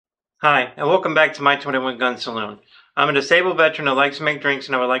Hi, and welcome back to my 21 Gun Saloon. I'm a disabled veteran that likes to make drinks,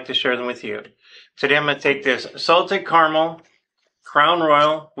 and I would like to share them with you. Today I'm going to take this salted caramel Crown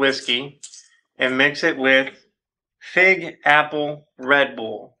Royal whiskey and mix it with Fig Apple Red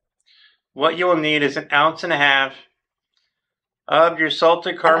Bull. What you will need is 1.5 ounces of your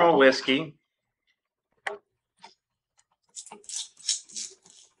salted caramel whiskey,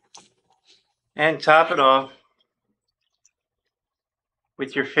 and top it off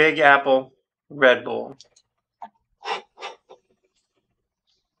with your Fig Apple Red Bull.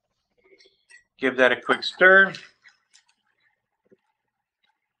 Give that a quick stir.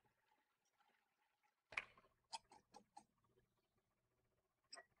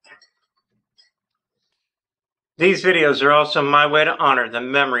 These videos are also my way to honor the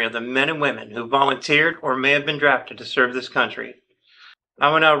memory of the men and women who volunteered or may have been drafted to serve this country.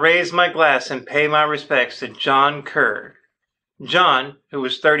 I will now raise my glass and pay my respects to John Kerr. John, who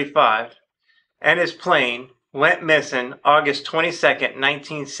was 35, and his plane went missing August 22nd,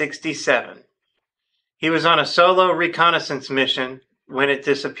 1967. He was on a solo reconnaissance mission when it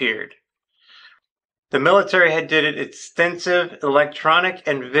disappeared. The military had did an extensive electronic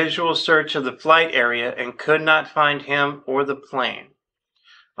and visual search of the flight area and could not find him or the plane.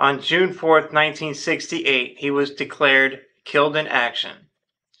 On June 4th, 1968, he was declared killed in action.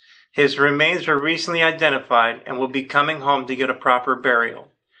 His remains were recently identified and will be coming home to get a proper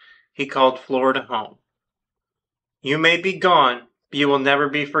burial. He called Florida home. You may be gone, but you will never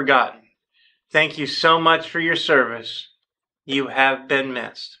be forgotten. Thank you so much for your service. You have been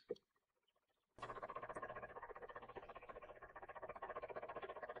missed.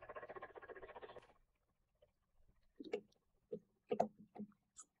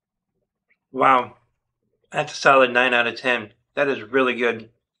 Wow, that's a solid 9 out of 10. That is really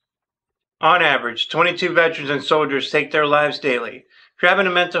good. On average, 22 veterans and soldiers take their lives daily. If you're having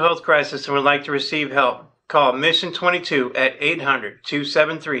a mental health crisis and would like to receive help, call Mission 22 at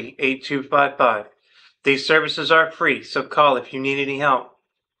 800-273-8255. These services are free, so call if you need any help.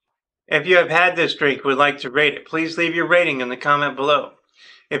 If you have had this drink and would like to rate it, please leave your rating in the comment below.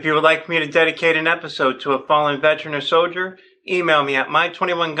 If you would like me to dedicate an episode to a fallen veteran or soldier, email me at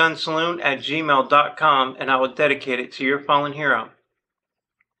my21gunsaloon@gmail.com and I will dedicate it to your fallen hero.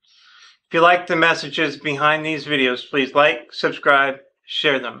 If you like the messages behind these videos, please like, subscribe,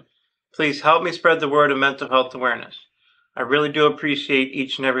 share them. Please help me spread the word of mental health awareness. I really do appreciate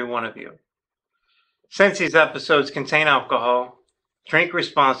each and every one of you. Since these episodes contain alcohol, drink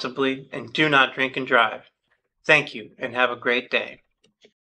responsibly and do not drink and drive. Thank you and have a great day.